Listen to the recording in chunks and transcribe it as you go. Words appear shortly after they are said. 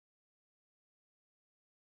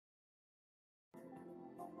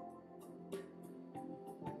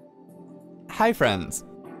Hi friends!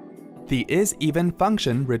 The ISEVEN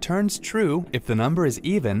function returns true if the number is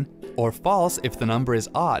even or false if the number is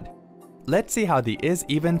odd. Let's see how the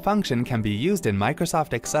ISEVEN function can be used in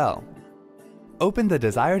Microsoft Excel. Open the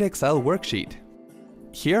desired Excel worksheet.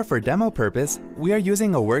 Here for demo purpose, we are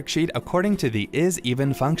using a worksheet according to the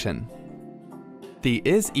ISEVEN function. The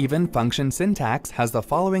ISEVEN function syntax has the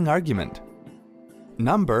following argument.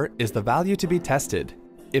 Number is the value to be tested.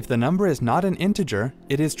 If the number is not an integer,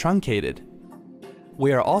 it is truncated.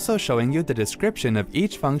 We are also showing you the description of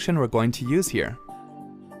each function we're going to use here.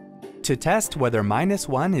 To test whether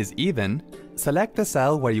 -1 is even, select the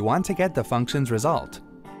cell where you want to get the function's result.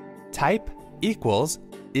 Type equals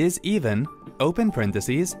ISEVEN, open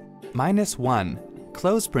parentheses, -1,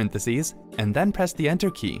 close parentheses, and then press the Enter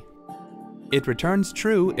key. It returns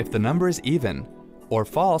true if the number is even, or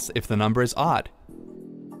false if the number is odd.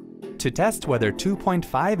 To test whether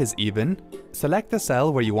 2.5 is even, select the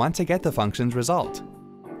cell where you want to get the function's result.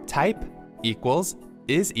 Type equals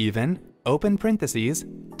ISEVEN, open parentheses,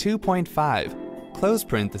 2.5, close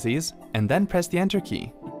parentheses, and then press the Enter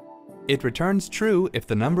key. It returns true if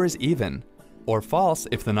the number is even, or false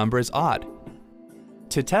if the number is odd.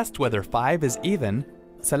 To test whether 5 is even,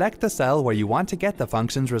 select the cell where you want to get the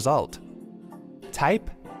function's result. Type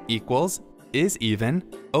equals ISEVEN,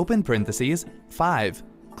 open parentheses, 5,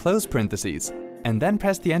 close parentheses, and then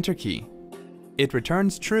press the Enter key. It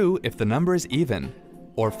returns true if the number is even,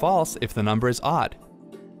 or false if the number is odd.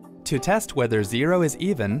 To test whether 0 is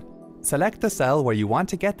even, select the cell where you want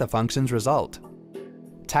to get the function's result.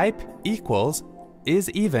 Type equals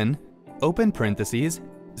ISEVEN, open parentheses,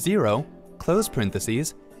 0, close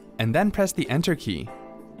parentheses, and then press the Enter key.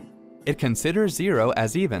 It considers 0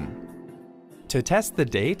 as even. To test the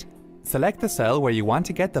date, select the cell where you want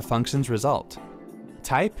to get the function's result.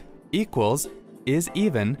 Type equals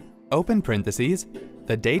ISEVEN, open parentheses,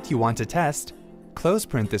 the date you want to test, close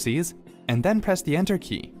parentheses, and then press the Enter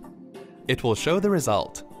key. It will show the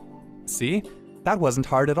result. See? That wasn't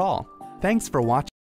hard at all. Thanks for watching.